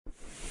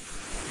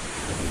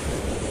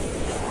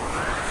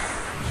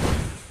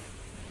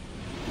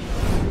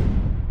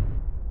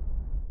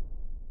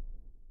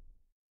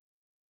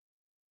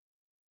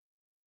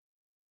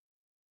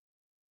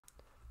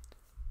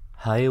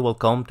Hi,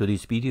 welcome to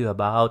this video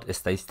about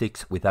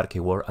statistics with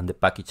RKWard and the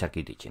package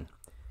RKTeaching.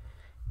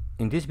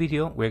 In this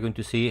video, we're going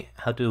to see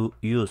how to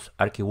use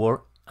RKWard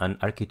and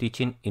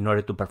RKTeaching in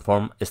order to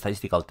perform a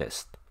statistical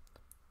test.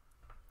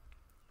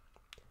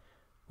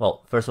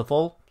 Well, first of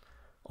all,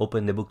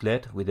 open the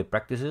booklet with the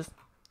practices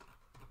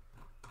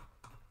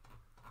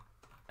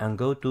and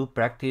go to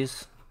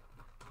practice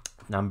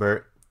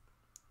number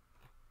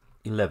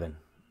 11,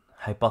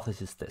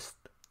 hypothesis test.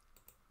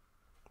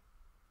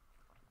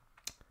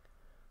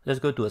 Let's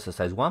go to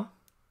exercise 1.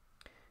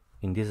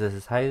 In this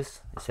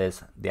exercise, it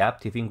says the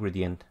active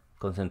ingredient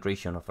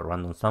concentration of a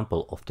random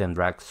sample of 10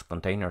 drugs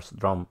containers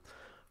drawn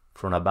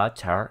from a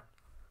batch are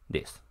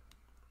this.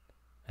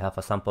 I have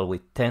a sample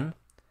with 10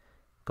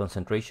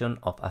 concentration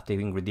of active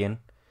ingredient.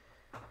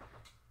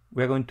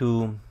 We're going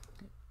to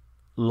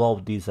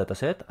load this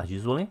dataset as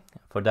usually.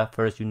 For that,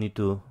 first you need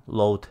to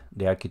load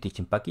the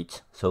RKTeaching package.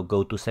 So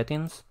go to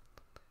settings,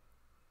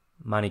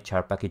 manage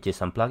our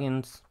packages and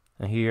plugins,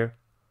 and here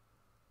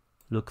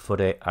look for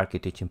the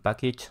RKTeaching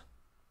package.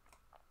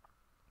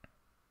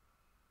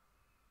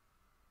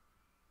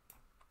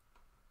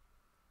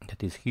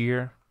 That is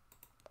here,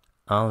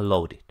 and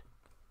load it.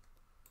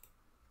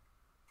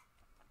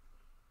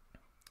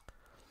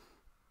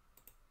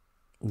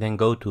 Then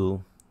go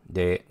to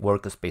the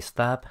workspace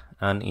tab,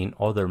 and in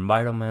other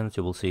environments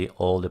you will see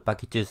all the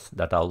packages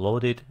that are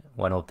loaded.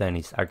 One of them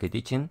is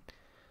RKTeaching.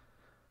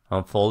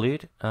 Unfold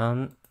it,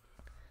 and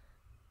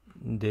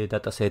the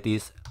dataset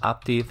is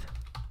active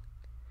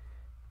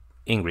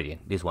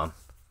ingredient, this one.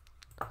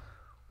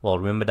 Well,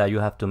 remember that you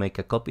have to make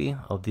a copy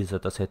of this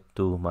dataset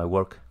to my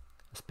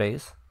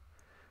workspace.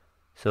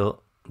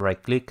 So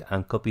right click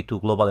and copy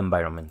to global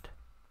environment.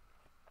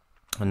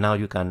 And now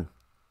you can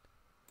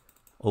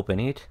open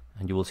it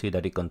and you will see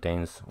that it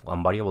contains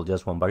one variable,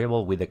 just one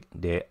variable with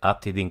the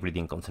active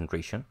ingredient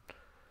concentration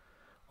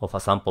of a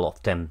sample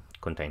of 10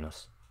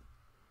 containers.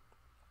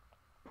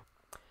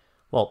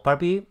 Well, part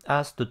B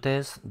asks to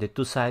test the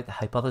two-side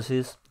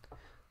hypothesis.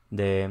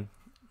 The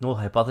null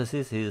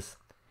hypothesis is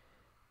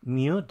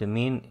mu, the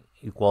mean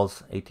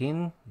equals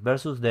 18,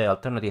 versus the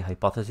alternative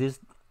hypothesis,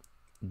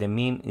 the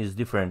mean is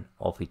different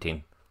of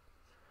 18,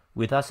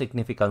 with a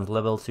significance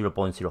level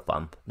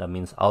 0.05. That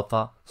means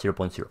alpha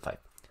 0.05.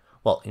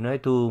 Well, in order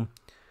to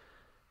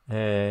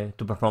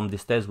perform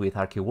this test with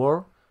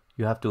RKWard,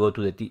 you have to go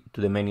to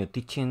the menu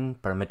teaching,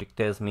 parametric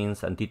test,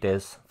 means, and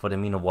t-test for the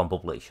mean of one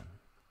population.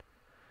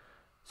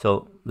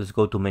 So let's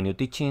go to menu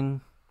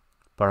teaching,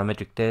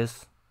 parametric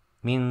test,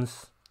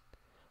 means,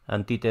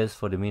 and t-test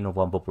for the mean of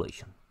one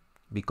population,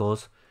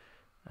 because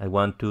I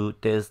want to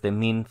test the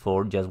mean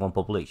for just one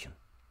population.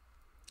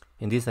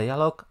 In this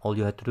dialog, all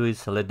you have to do is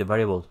select the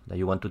variable that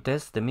you want to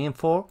test the mean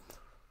for,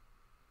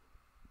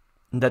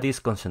 that is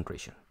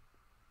concentration.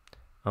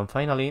 And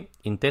finally,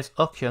 in test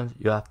options,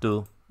 you have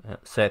to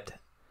set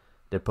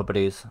the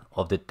properties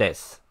of the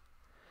test.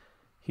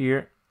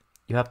 Here,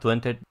 you have to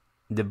enter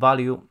the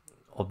value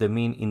of the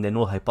mean in the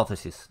null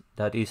hypothesis,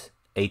 that is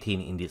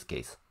 18 in this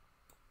case.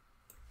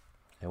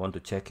 I want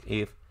to check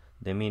if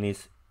the mean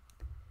is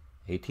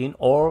 18,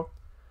 or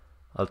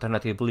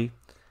alternatively,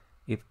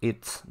 if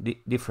it's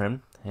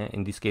different.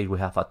 In this case, we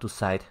have a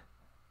two-side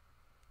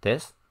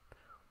test,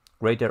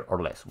 greater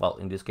or less. Well,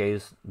 in this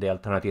case, the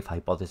alternative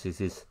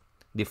hypothesis is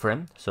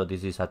different, so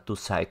this is a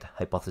two-side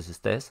hypothesis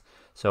test.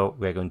 So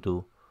we're going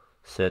to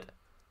set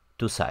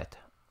two-side,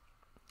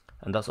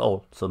 and that's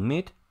all.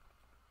 Submit,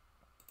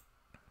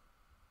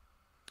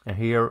 and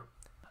here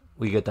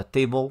we get a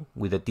table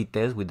with the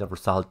t-test, with the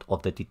result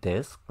of the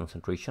t-test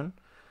concentration.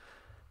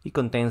 It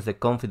contains the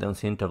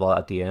confidence interval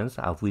at the end,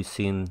 as we've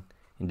seen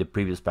in the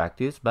previous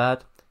practice,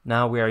 but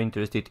now we are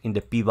interested in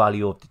the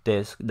p-value of the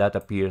test that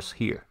appears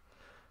here.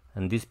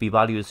 And this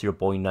p-value is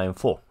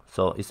 0.94.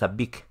 So it's a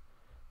big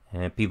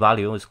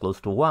p-value, is close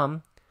to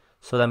 1.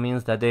 So that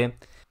means that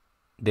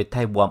the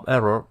type 1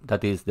 error,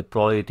 that is the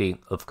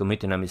probability of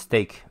committing a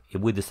mistake if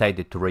we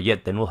decided to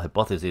reject the null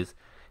hypothesis,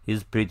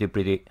 is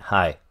pretty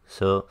high.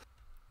 So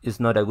it's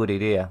not a good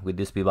idea with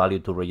this p-value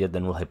to reject the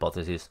null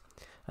hypothesis.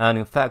 And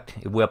in fact,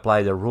 if we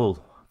apply the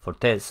rule for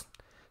tests,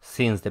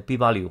 since the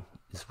p-value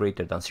is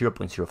greater than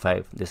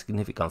 0.05, the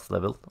significance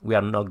level, we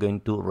are not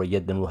going to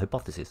reject the null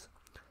hypothesis.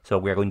 So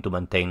we are going to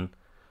maintain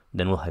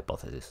the null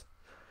hypothesis.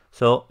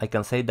 So I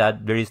can say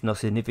that there is no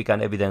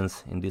significant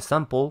evidence in this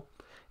sample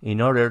in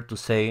order to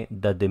say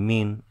that the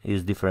mean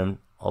is different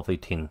of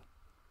 18.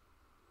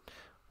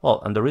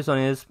 Well, and the reason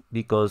is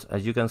because,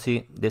 as you can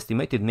see, the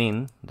estimated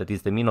mean, that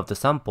is the mean of the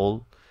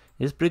sample,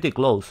 is pretty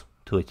close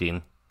to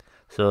 18.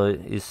 So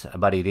it's a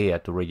bad idea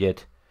to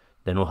reject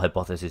the null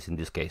hypothesis in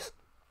this case.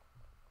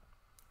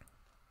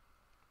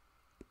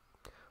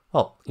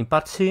 Well, in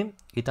part C,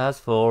 it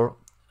asks for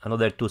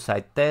another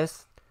two-side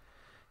test.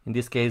 In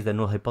this case, the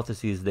null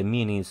hypothesis, the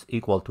mean is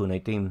equal to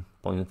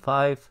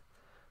 19.5,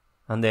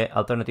 and the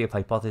alternative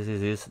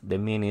hypothesis is the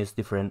mean is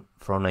different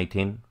from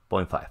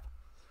 19.5.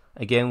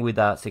 Again, with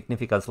a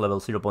significance level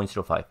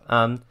 0.05,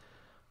 and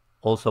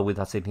also with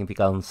a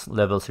significance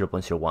level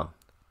 0.01.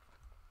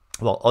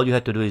 Well, all you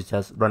have to do is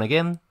just run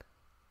again,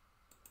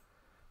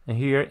 And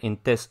here in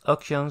test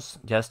options,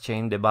 just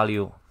change the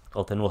value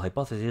of the null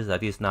hypothesis,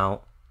 that is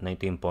now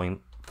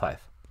 19.5.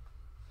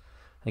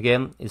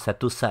 Again, it's a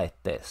two-side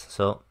test,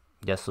 so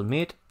just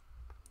submit.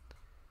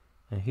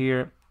 And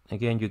here,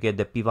 again, you get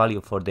the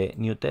p-value for the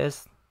new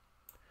test,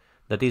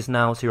 that is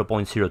now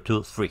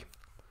 0.023.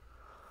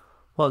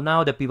 Well,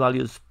 now the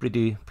p-value is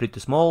pretty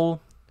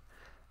small.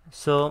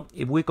 So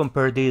if we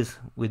compare this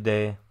with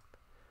the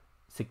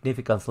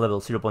significance level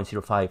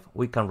 0.05,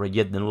 we can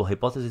reject the null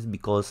hypothesis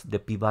because the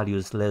p-value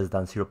is less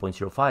than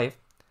 0.05.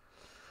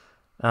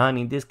 And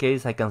in this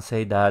case, I can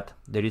say that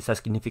there is a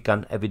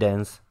significant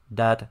evidence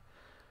that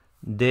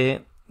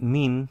the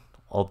mean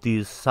of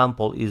this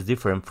sample is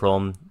different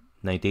from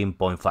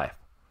 19.5.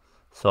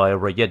 So I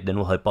reject the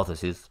null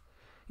hypothesis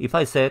if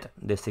I set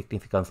the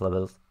significance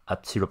levels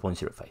at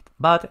 0.05.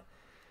 But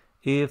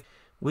if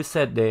we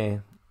set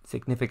the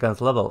significance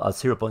level at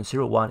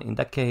 0.01, in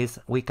that case,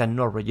 we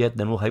cannot reject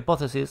the null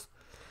hypothesis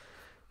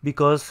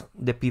because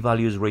the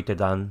p-value is greater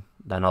than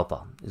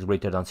alpha, is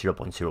greater than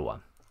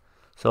 0.01.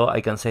 So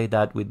I can say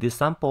that with this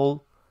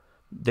sample,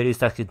 there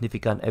is a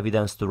significant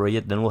evidence to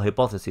reject the null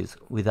hypothesis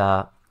with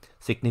a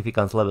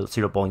significance level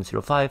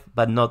 0.05,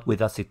 but not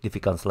with a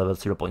significance level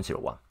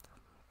 0.01.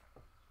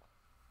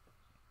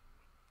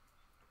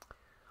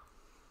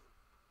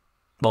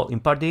 Well,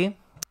 in part D,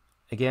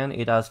 again,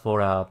 it asks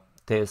for a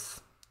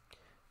test,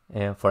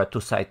 for a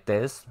two-side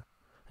test.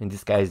 In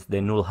this case,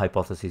 the null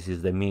hypothesis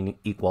is the mean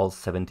equals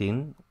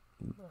 17,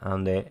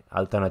 and the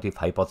alternative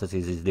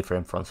hypothesis is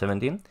different from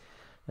 17.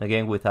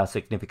 Again, with a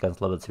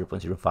significance level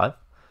 0.05.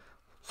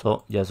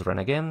 So just run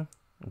again,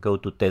 go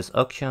to test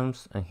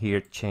options, and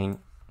here change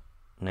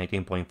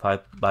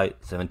 19.5 by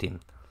 17.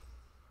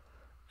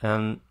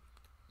 And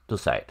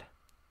two-side,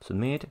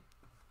 submit.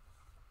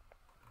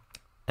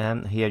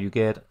 And here you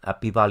get a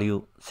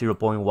p-value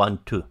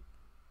 0.12.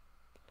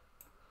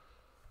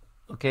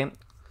 Okay,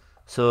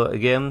 so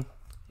again,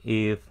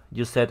 if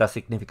you set a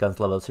significance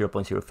level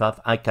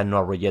 0.05, I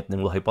cannot reject the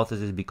null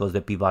hypothesis because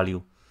the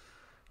p-value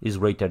is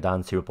greater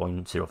than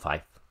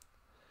 0.05.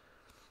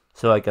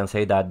 So I can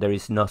say that there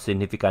is no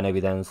significant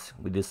evidence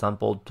with this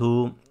sample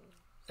to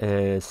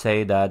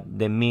say that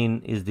the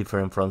mean is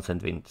different from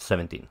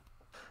 17.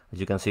 As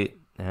you can see,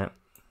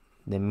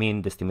 the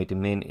mean, the estimated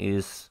mean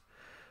is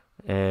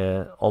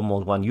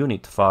almost 1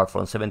 unit far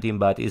from 17,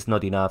 but it's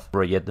not enough to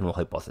reject the null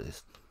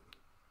hypothesis.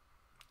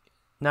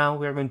 Now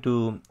we are going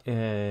to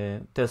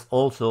test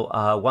also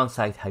a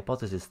one-side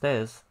hypothesis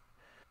test.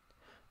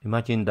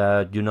 Imagine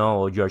that you know,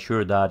 or you are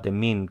sure that the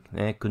mean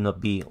could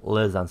not be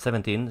less than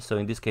 17. So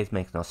in this case, it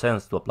makes no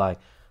sense to apply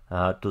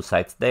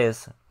two-side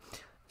test.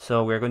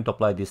 So we are going to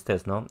apply this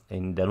test now.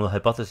 And the null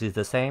hypothesis is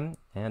the same,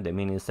 and the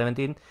mean is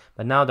 17.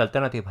 But now the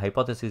alternative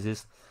hypothesis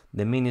is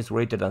the mean is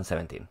greater than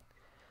 17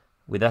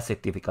 with a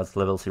significance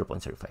level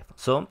 0.05.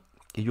 So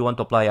if you want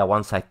to apply a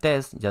one-side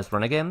test, just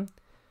run again.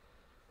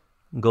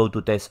 Go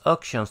to test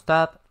options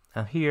tab,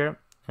 and here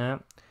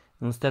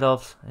instead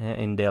of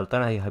in the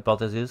alternative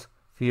hypothesis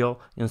field,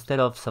 instead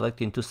of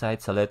selecting two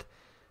sides, select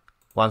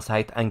one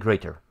side and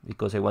greater,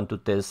 because I want to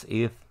test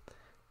if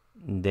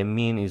the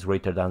mean is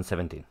greater than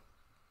 17.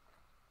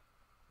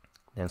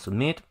 Then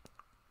submit.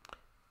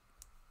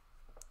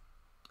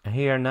 And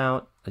here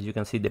now, as you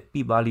can see, the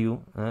p-value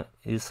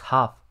is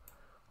half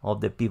of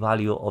the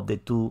p-value of the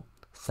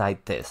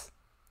two-side test.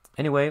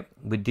 Anyway,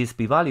 with this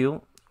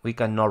p-value, we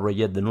cannot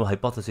reject the null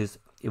hypothesis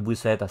if we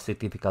set a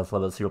significance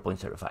level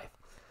 0.05,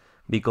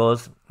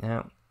 because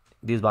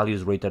this value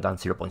is greater than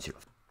 0.0.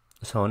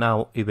 So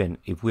now, even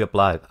if we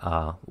apply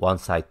a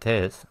one-side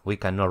test, we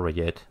cannot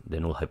reject the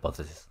null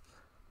hypothesis.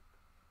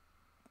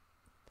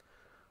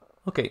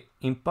 Okay,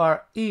 in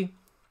part E,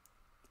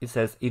 it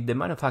says if the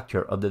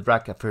manufacturer of the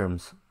drug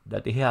affirms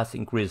that it has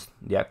increased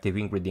the active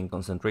ingredient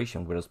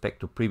concentration with respect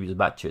to previous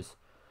batches,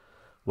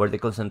 where the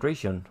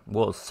concentration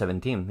was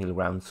 17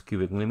 milligrams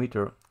cubic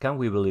millimeter, can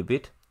we believe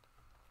it?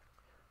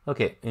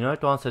 Okay, in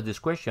order to answer this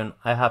question,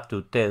 I have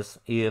to test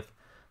if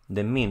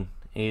the mean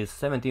is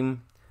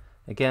 17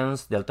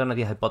 against the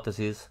alternative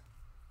hypothesis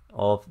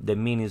of the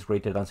mean is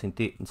greater than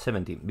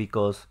 17,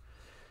 because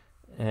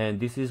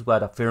this is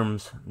what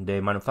affirms the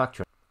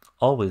manufacturer.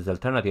 Always the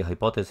alternative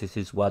hypothesis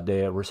is what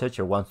the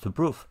researcher wants to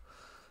prove.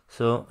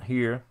 So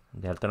here,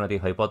 the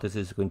alternative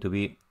hypothesis is going to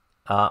be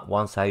a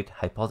one-side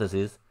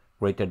hypothesis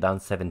greater than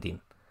 17.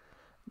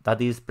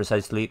 That is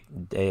precisely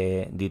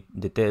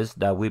the test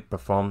that we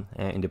performed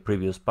in the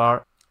previous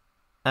part.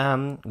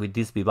 And with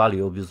this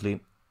p-value, obviously,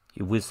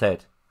 if we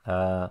set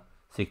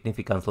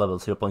significance level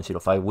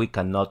 0.05, we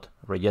cannot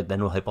reject the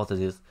null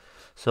hypothesis.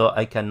 So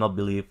I cannot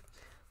believe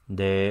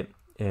the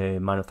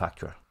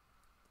manufacturer.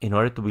 In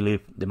order to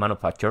believe the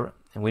manufacturer,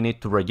 we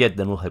need to reject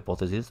the null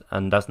hypothesis,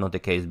 and that's not the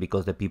case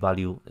because the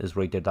p-value is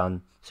greater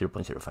than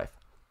 0.05.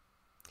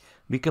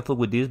 Be careful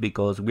with this,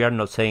 because we are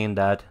not saying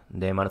that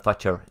the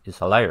manufacturer is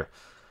a liar.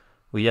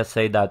 We just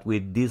say that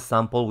with this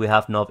sample we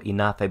have not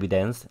enough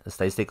evidence,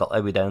 statistical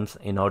evidence,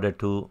 in order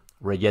to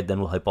reject the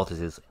null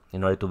hypothesis,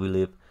 in order to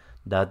believe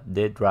that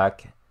the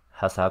drug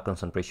has a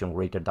concentration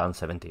greater than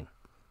 17.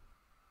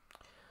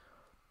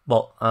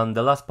 Well, and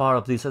the last part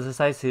of this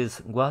exercise is,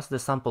 what's the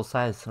sample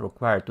size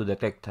required to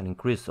detect an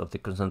increase of the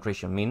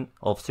concentration mean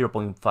of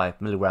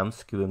 0.5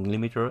 milligrams cubic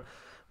millimeter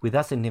with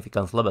a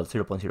significance level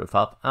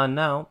 0.05, and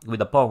now with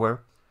the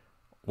power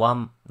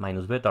 1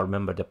 minus beta.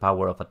 Remember, the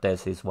power of a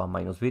test is 1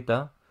 minus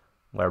beta,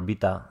 where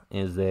beta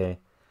is the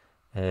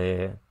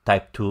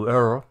type 2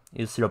 error,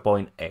 is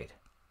 0.8.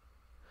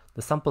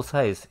 The sample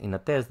size in a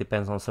test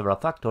depends on several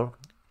factors.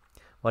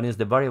 One is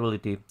the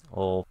variability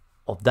of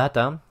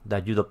data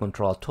that you don't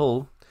control at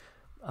all,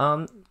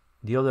 and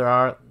the other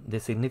are the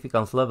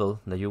significance level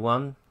that you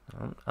want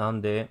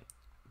and the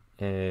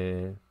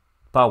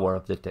power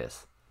of the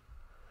test.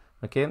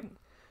 Okay,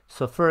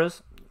 so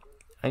first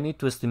I need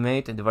to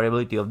estimate the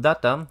variability of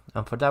data,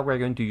 and for that we're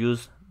going to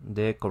use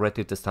the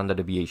corrected standard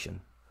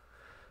deviation.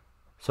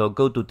 So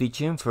go to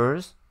teaching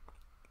first,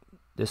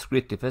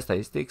 descriptive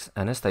statistics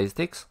and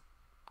statistics,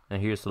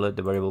 and here select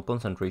the variable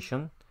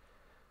concentration,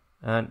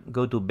 and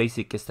go to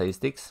basic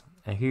statistics,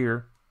 and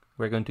here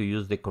we're going to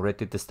use the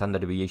corrected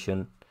standard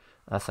deviation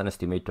as an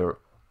estimator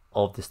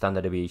of the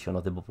standard deviation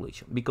of the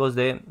population, because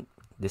the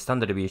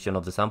standard deviation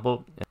of the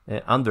sample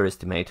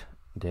underestimate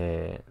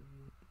the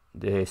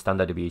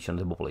standard deviation of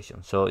the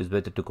population. So it's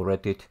better to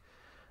correct it,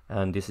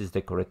 and this is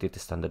the corrected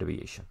standard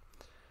deviation.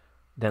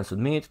 Then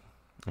submit,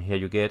 and here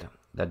you get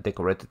that the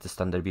corrected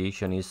standard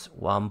deviation is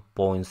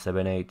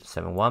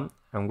 1.7871,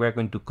 and we're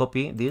going to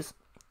copy this,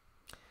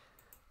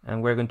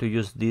 and we're going to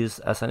use this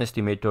as an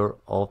estimator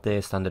of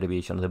the standard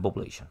deviation of the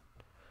population.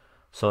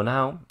 So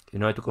now,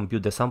 in order to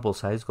compute the sample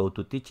size, go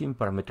to teaching,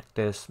 parametric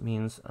test,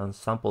 means, and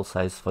sample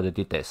size for the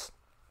t-test.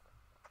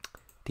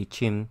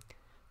 Teaching,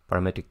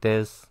 parametric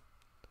test,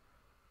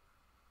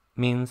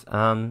 means,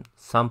 and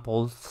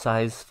sample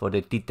size for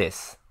the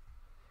t-test.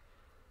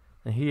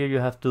 And here you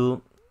have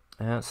to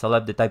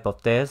select the type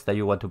of test that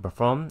you want to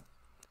perform.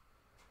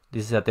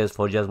 This is a test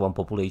for just one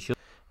population,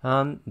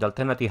 and the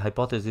alternative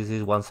hypothesis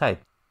is one side,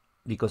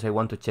 because I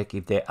want to check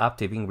if the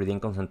active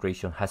ingredient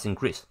concentration has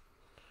increased.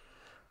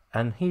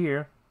 And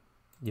here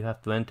you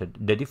have to enter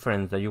the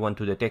difference that you want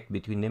to detect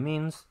between the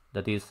means,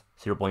 that is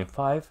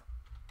 0.5,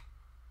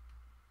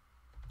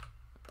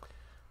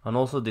 and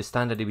also the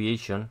standard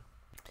deviation,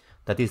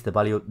 that is the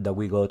value that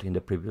we got in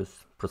the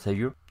previous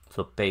procedure.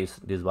 So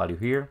paste this value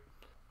here,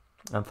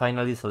 and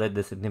finally select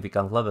the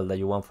significance level that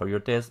you want for your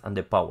test and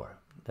the power,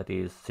 that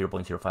is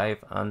 0.05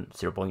 and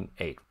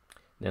 0.8.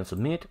 Then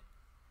submit,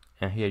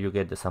 and here you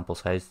get the sample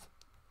size.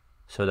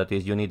 So that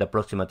is, you need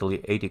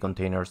approximately 80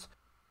 containers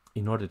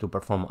in order to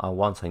perform a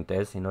one-time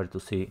test, in order to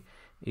see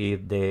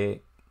if the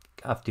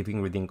active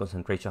ingredient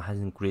concentration has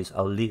increased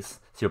at least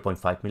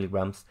 0.5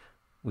 milligrams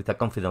with a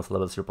confidence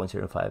level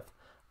 0.05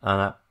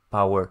 and a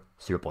power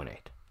 0.8.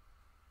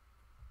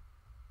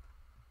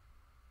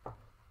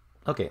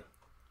 Okay,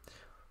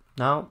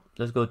 now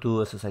let's go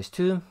to exercise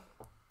 2.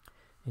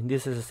 In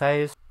this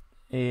exercise,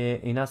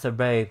 in a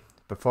survey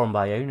performed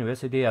by a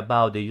university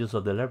about the use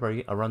of the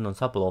library, a random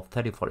sample of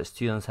 34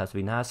 students has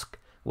been asked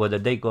whether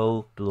they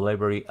go to the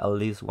library at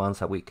least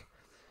once a week.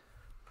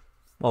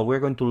 Well,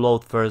 we're going to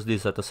load first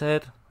this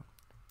dataset.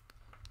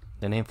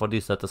 The name for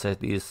this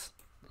dataset is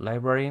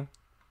library.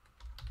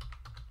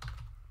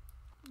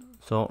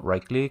 So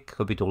right click,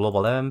 copy to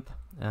global emp,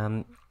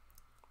 and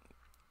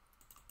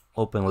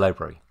open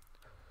library.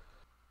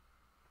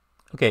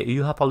 Okay,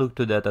 you have a look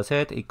to the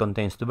dataset. It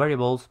contains two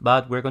variables,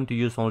 but we're going to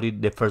use only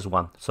the first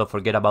one, so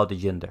forget about the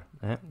gender.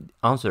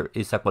 Answer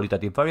is a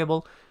qualitative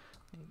variable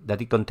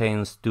that it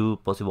contains two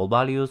possible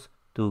values,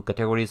 two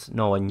categories,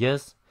 no and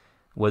yes,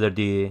 whether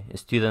the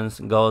students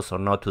goes or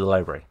not to the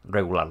library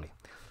regularly.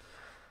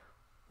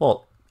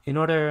 Well,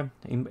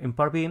 in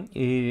part B,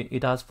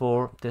 it asks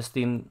for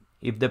testing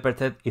if the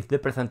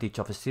percentage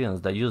of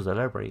students that use the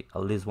library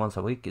at least once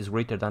a week is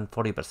greater than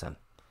 40%.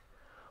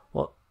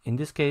 Well, in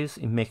this case,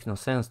 it makes no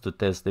sense to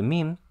test the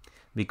mean,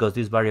 because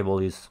this variable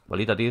is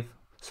qualitative,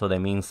 so the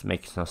means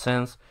makes no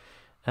sense,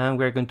 and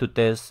we're going to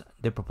test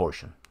the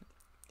proportion.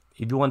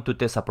 If you want to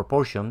test a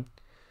proportion,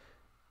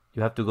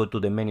 you have to go to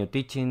the menu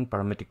teaching,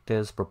 parametric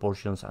test,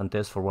 proportions, and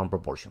test for one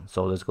proportion.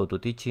 So let's go to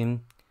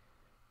teaching,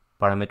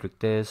 parametric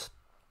test,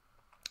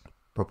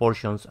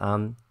 proportions,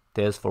 and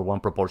test for one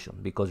proportion,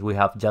 because we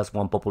have just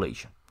one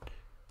population.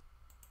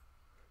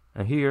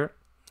 And here,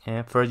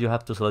 first you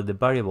have to select the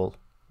variable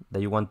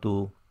that you want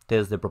to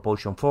test the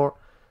proportion for,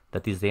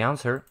 that is the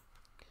answer.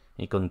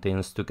 It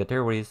contains two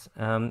categories,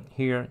 and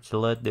here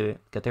select the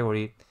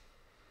category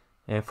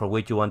for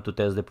which you want to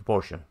test the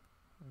proportion.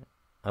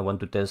 I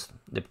want to test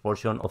the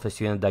proportion of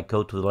students that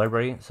go to the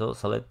library, so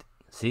select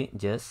C,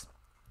 yes.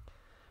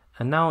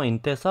 And now in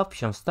test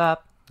options tab,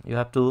 you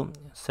have to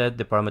set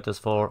the parameters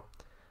for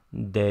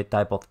the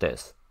type of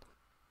test.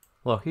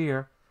 Well,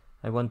 here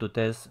I want to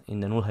test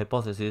in the null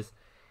hypothesis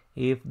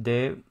if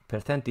the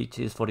percentage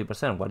is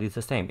 40%, what is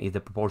the same if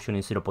the proportion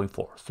is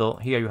 0.4. So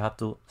here you have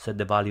to set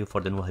the value for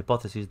the null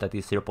hypothesis, that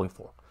is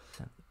 0.4.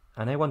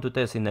 And I want to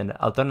test in an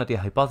alternative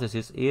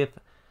hypothesis if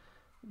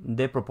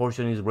the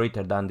proportion is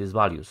greater than this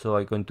value. So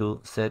I'm going to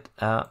set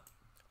a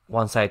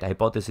one-side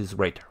hypothesis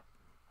greater.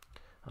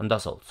 And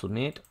that's all.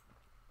 Submit.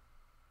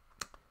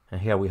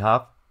 And here we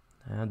have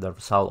the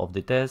result of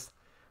the test.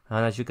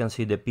 And as you can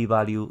see, the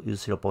p-value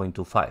is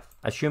 0.25.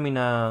 Assuming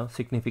a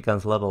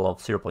significance level of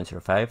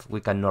 0.05,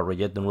 we cannot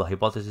reject the null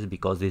hypothesis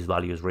because this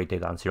value is greater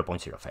than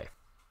 0.05.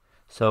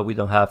 So we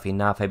don't have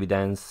enough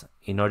evidence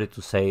in order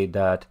to say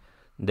that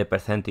the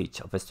percentage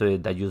of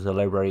students that use the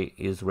library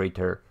is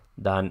greater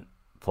than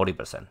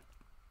 40%.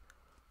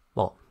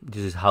 Well,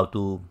 this is how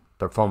to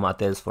perform a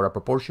test for a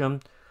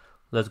proportion.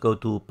 Let's go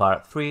to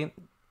part 3.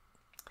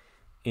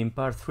 In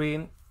part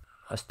 3,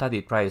 a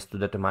study tries to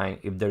determine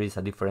if there is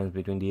a difference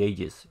between the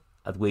ages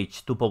at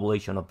which two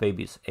populations of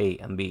babies, A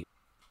and B,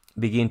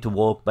 begin to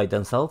walk by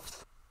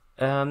themselves.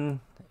 In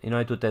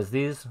order to test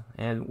this,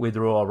 and we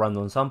draw a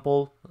random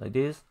sample like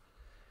this.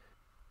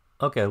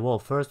 Okay, well,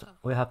 first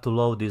we have to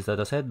load this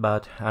dataset,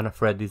 but I'm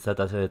afraid this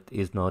dataset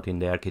is not in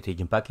the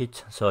RKTeaching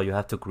package, so you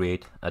have to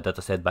create a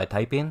dataset by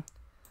typing.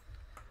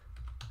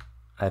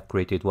 I've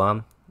created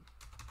one,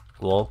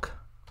 walk.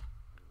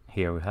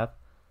 Here we have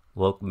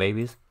walk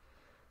babies.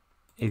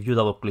 If you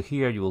double click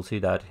here, you will see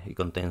that it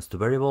contains two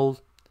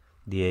variables: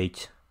 the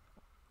age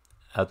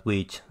at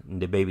which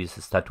the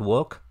babies start to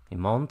walk in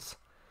months,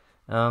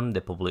 and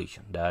the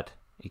population, that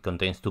it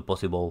contains two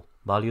possible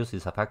values,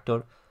 is a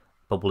factor,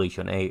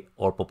 population A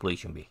or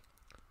population B.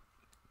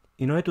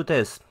 In order to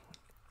test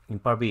in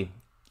part B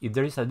if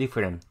there is a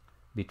difference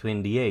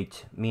between the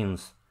age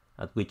means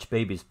at which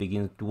babies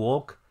begin to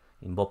walk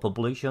in both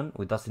populations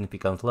with a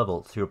significance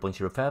level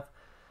 0.05,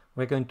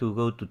 we're going to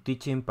go to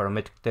teaching,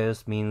 parametric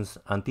test, means,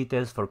 and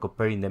t-test for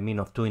comparing the mean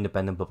of two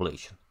independent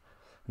populations.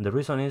 And the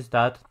reason is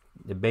that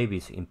the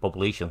babies in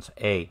populations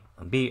A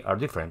and B are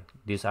different.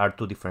 These are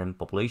two different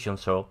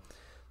populations, so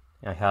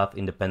I have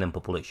independent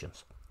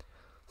populations.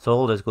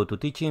 So let's go to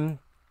teaching,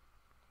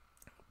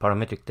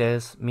 parametric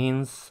test,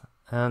 means,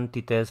 and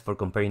t-test for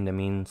comparing the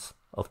means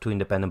of two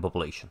independent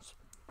populations.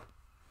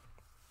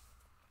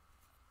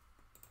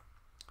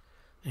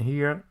 And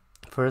here,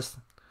 first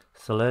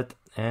select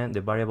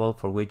the variable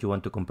for which you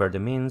want to compare the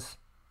means,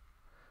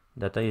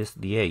 that is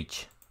the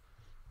age.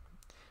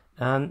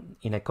 And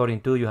in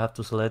according to, you have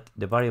to select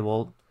the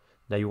variable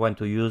that you want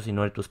to use in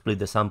order to split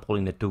the sample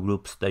in the two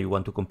groups that you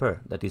want to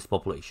compare, that is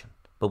population.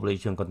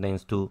 Population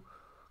contains two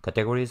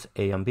categories,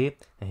 A and B,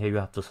 and here you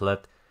have to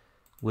select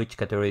which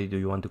category do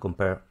you want to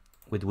compare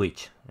with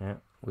which.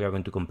 We are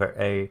going to compare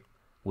A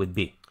with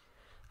B.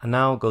 And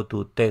now go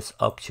to Test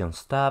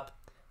Options tab,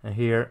 and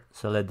here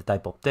select the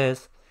type of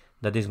test.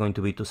 That is going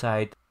to be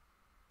two-sided,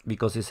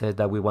 because it says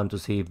that we want to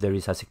see if there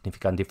is a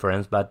significant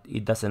difference, but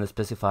it doesn't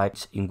specify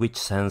in which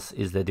sense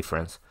is the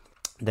difference.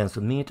 Then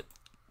submit,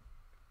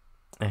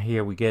 and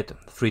here we get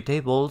three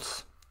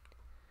tables.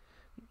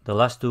 The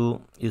last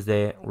two is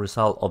the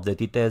result of the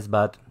t-test,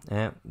 but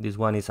this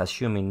one is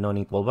assuming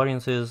non-equal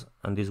variances,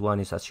 and this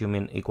one is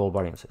assuming equal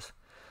variances.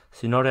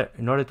 So in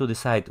order to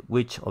decide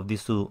which of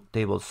these two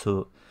tables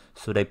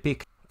should I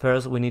pick,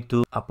 first we need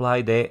to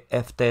apply the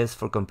f-test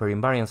for comparing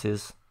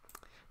variances,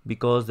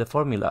 because the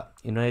formula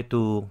in order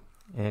to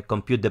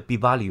compute the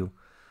p-value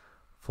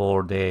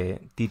for the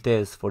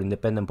t-test for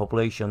independent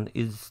population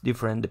is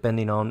different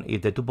depending on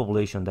if the two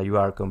populations that you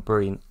are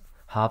comparing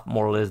have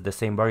more or less the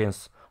same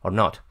variance or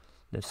not,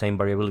 the same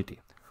variability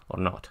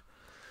or not.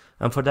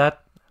 And for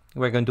that,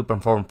 we're going to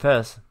perform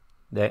first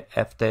the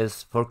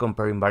f-test for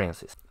comparing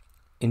variances.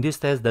 In this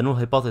test, the null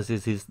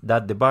hypothesis is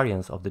that the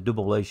variance of the two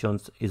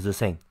populations is the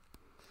same,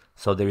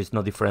 so there is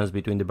no difference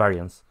between the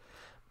variance,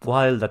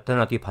 while the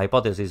alternative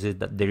hypothesis is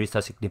that there is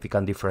a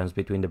significant difference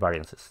between the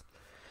variances.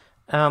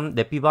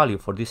 The p-value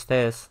for this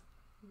test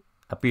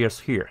appears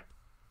here.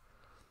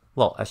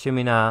 Well,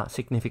 assuming a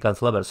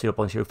significance level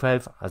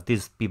 0.05, as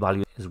this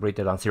p-value is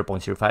greater than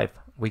 0.05,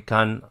 we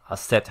can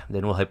accept the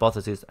null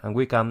hypothesis and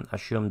we can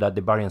assume that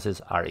the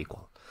variances are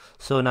equal.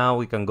 So now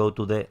we can go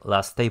to the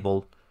last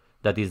table,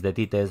 that is the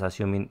t-test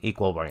assuming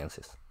equal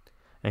variances.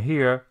 And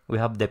here we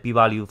have the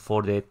p-value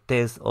for the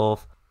test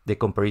of the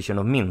comparison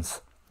of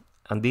means,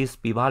 and this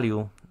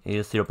p-value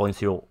is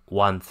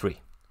 0.013.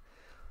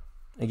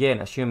 Again,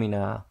 assuming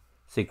a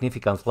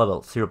significance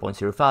level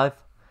 0.05,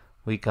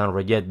 we can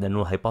reject the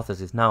null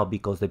hypothesis now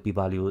because the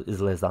p-value is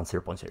less than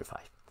 0.05.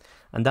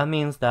 And that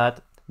means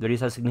that there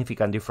is a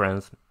significant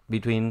difference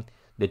between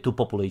the two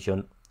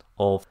populations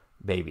of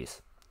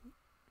babies.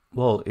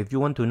 Well, if you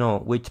want to know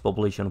which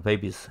population of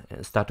babies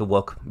start to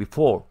walk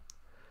before,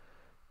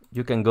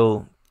 you can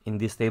go in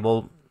this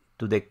table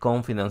to the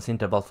confidence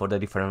interval for the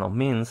difference of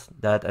means,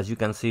 that as you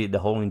can see the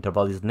whole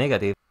interval is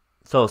negative.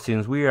 So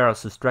since we are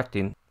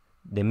subtracting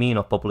the mean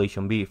of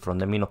population B from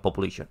the mean of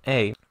population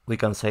A, we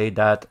can say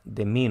that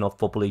the mean of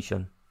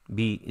population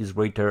B is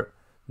greater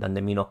than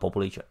the mean of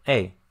population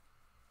A,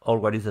 or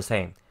what is the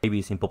same,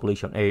 babies in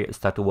population A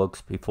start to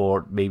walk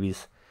before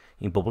babies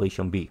in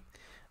population B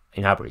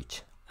in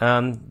average,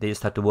 and they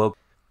start to walk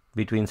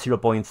between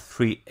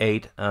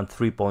 0.38 and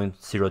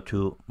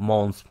 3.02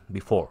 months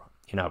before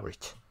in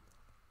average.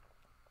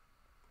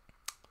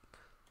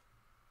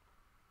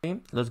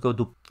 Let's go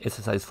to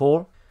exercise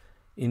 4.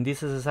 In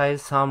this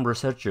exercise, some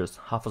researchers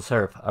have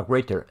observed a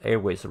greater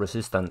airways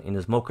resistance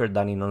in smokers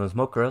than in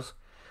non-smokers.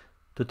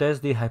 To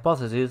test the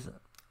hypothesis,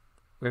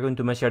 we're going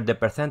to measure the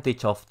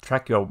percentage of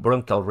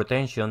tracheobronchial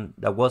retention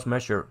that was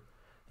measured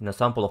in a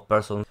sample of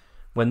persons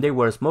when they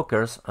were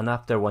smokers and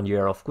after 1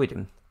 year of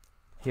quitting.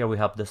 Here we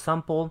have the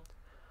sample.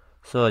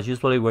 So as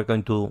usually, we're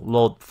going to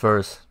load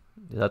first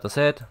the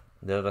dataset.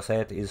 The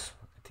dataset is,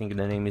 I think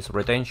the name is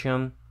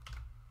retention.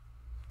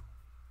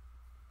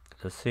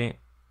 Let's see.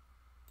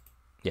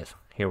 Yes,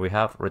 here we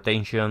have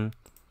retention.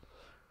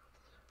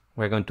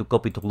 We're going to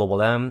copy to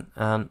global M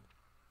and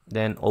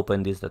then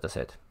open this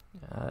dataset.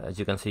 As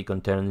you can see, it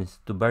contains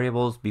two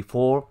variables: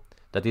 before,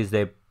 that is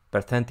the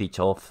percentage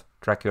of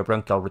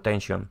tracheobronchial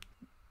retention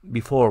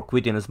before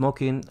quitting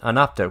smoking, and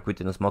after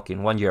quitting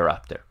smoking, 1 year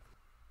after.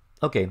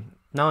 Okay,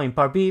 now in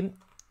part B,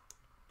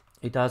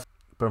 it has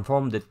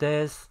performed the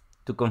test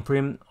to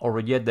confirm or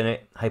reject the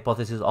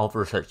hypothesis of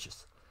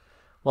researchers.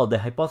 Well, the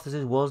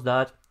hypothesis was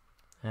that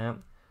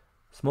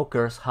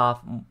smokers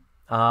have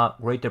a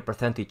greater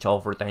percentage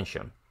of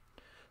retention.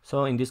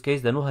 So in this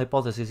case, the null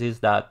hypothesis is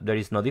that there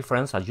is no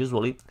difference, as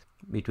usually,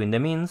 between the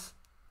means,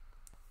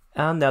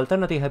 and the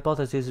alternative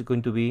hypothesis is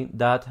going to be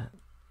that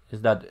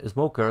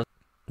smokers,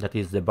 that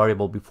is the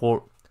variable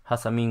before,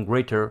 has a mean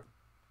greater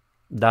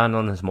than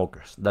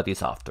non-smokers, that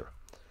is after.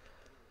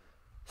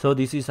 So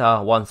this is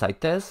a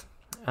one-side test.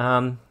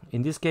 In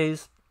this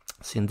case,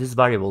 since these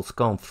variables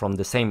come from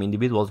the same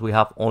individuals, we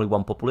have only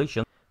one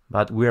population,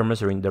 but we are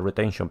measuring the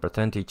retention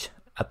percentage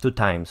at 2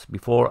 times,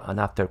 before and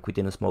after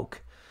quitting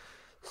smoke.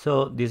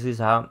 So this is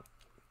a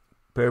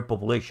per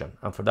population,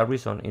 and for that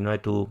reason, in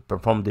order to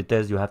perform the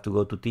test, you have to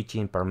go to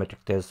teaching,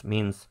 parametric test,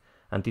 means,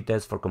 and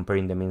t-test for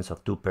comparing the means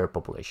of 2 pair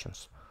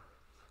populations.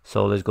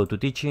 So let's go to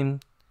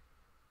teaching,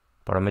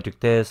 parametric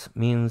test,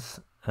 means,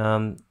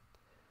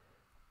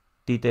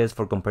 t-test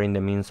for comparing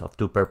the means of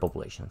 2 pair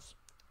populations.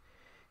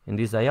 In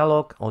this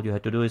dialog, all you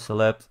have to do is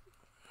select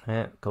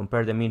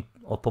compare the mean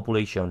of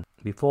population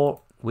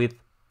before with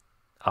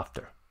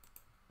after,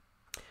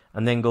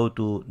 and then go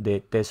to the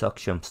test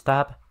options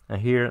tab,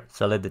 and here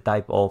select the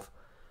type of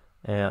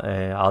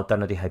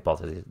alternative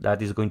hypothesis.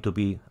 That is going to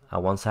be a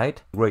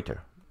one-side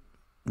greater,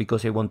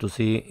 because I want to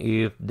see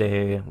if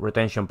the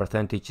retention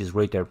percentage is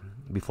greater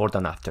before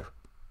than after.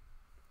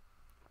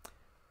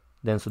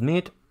 Then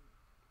submit,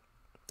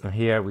 and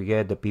here we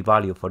get the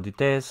p-value for the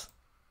test,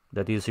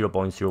 that is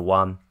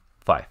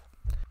 0.015.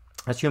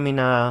 Assuming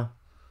a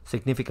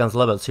significance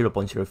level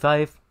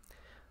 0.05,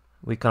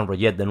 we can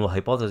reject the null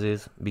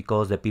hypothesis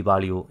because the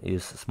p-value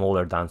is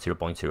smaller than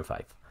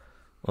 0.05.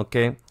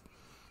 Okay,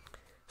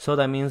 so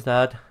that means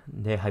that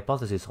the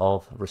hypothesis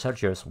of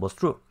researchers was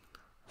true.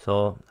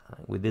 So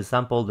with this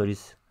sample, there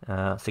is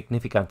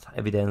significant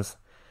evidence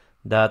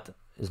that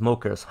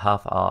smokers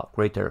have a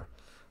greater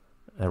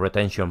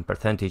retention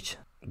percentage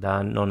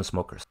than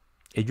non-smokers.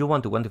 If you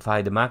want to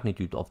quantify the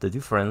magnitude of the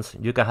difference,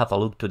 you can have a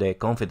look to the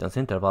confidence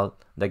interval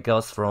that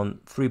goes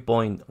from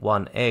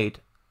 3.18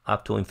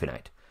 up to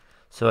infinite.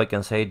 So I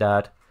can say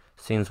that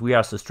since we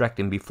are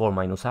subtracting before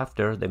minus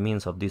after the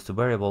means of these two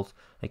variables,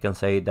 I can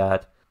say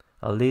that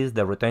at least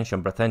the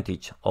retention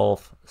percentage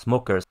of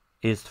smokers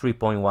is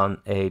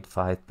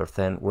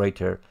 3.185%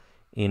 greater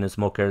in a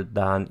smoker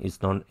than is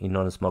in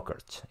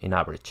non-smokers in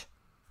average.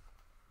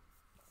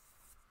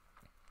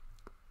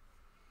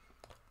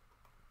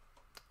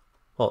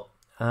 Well,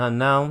 and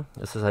now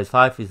exercise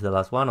 5 is the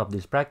last one of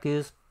this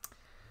practice.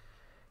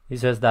 It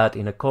says that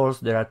in a course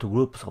there are 2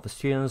 groups of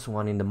students,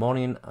 one in the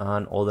morning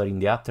and other in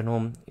the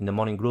afternoon. In the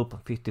morning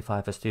group,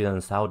 55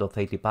 students out of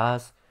 80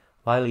 pass,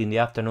 while in the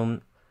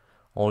afternoon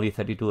only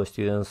 32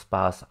 students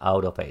pass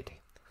out of 80.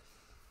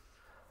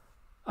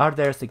 Are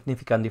there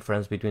significant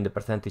difference between the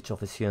percentage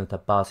of students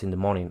that pass in the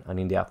morning and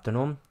in the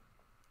afternoon?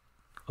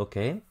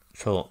 Okay,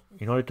 so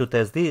in order to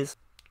test this,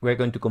 we're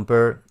going to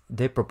compare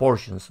the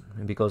proportions,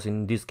 because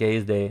in this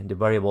case the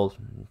variable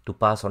to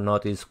pass or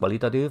not is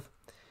qualitative,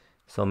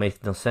 so it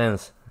makes no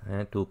sense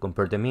to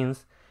compare the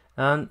means.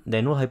 And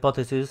the null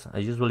hypothesis,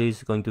 as usually,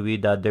 is going to be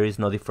that there is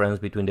no difference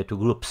between the 2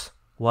 groups,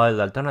 while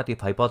the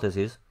alternative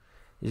hypothesis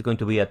is going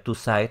to be a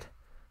 2-side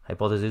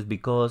hypothesis,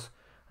 because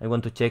I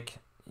want to check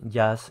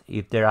just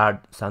if there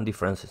are some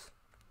differences.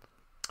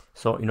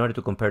 So in order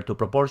to compare 2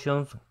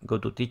 proportions, go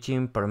to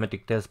teaching,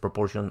 parametric test,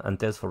 proportion, and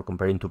test for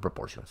comparing 2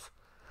 proportions.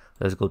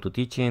 Let's go to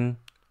teaching,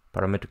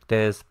 parametric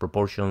test,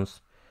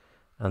 proportions,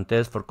 and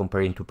test for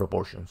comparing 2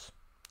 proportions.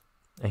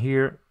 And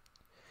here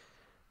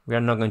we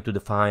are not going to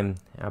define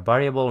a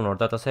variable nor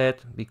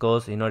dataset,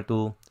 because in order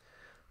to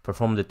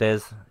perform the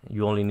test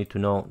you only need to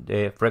know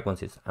the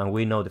frequencies, and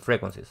we know the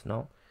frequencies.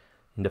 No,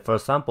 in the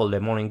first sample, the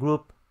morning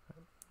group,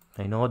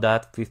 I know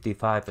that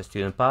 55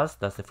 students passed,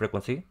 that's the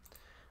frequency,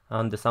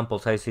 and the sample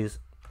size is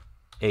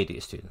 80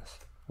 students.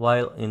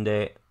 While in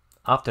the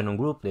afternoon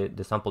group,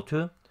 the sample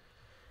 2,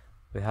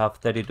 we have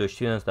 32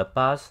 students that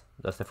pass,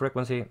 that's the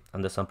frequency,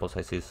 and the sample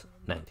size is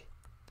 90.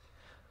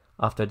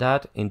 After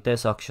that, in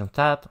test options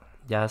tab,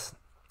 just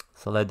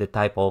select the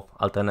type of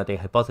alternative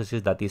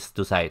hypothesis, that is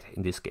 2-side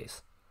in this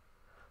case.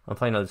 And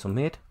finally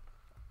submit,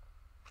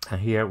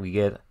 and here we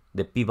get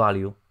the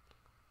p-value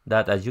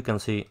that, as you can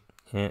see,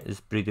 is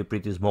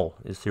pretty small.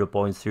 It's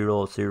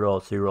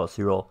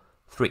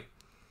 0.00003.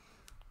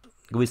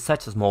 with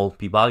such a small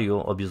p-value,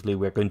 obviously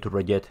we're going to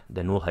reject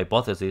the null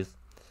hypothesis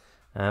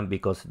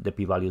because the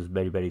p-value is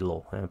very, very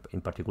low.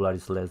 In particular,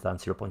 it's less than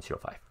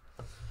 0.05.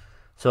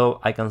 So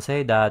I can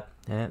say that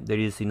there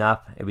is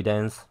enough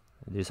evidence,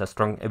 there is a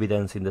strong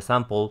evidence in the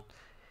sample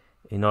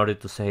in order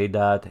to say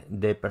that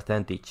the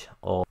percentage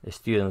of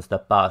students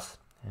that pass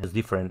is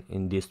different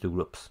in these two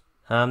groups.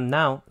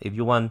 Now, if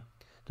you want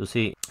to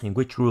see in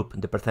which group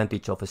the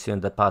percentage of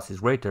students that pass is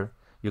greater,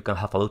 you can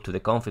have a look to the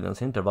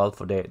confidence interval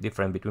for the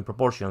difference between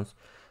proportions,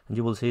 and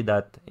you will see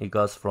that it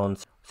goes from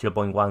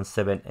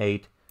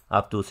 0.178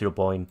 up to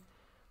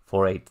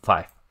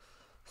 0.485.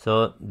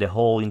 So the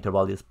whole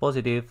interval is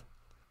positive.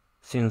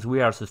 Since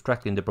we are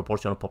subtracting the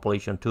proportion of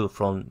population 2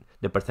 from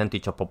the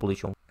percentage of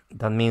population,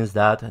 that means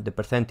that the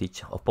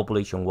percentage of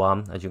population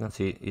 1, as you can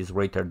see, is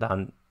greater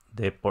than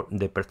the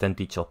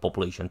percentage of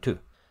population 2.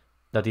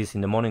 That is,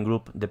 in the morning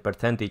group, the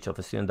percentage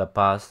of students that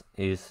pass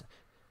is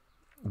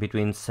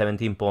between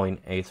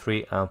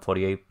 17.83 and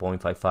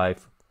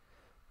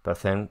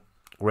 48.55%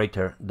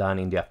 greater than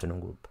in the afternoon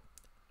group.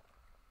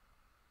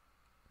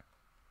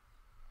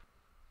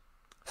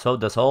 So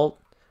that's all.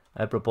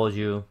 I propose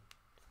you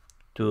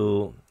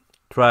to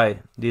try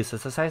these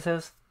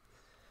exercises.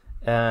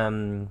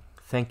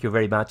 Thank you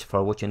very much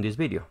for watching this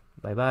video.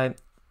 Bye bye.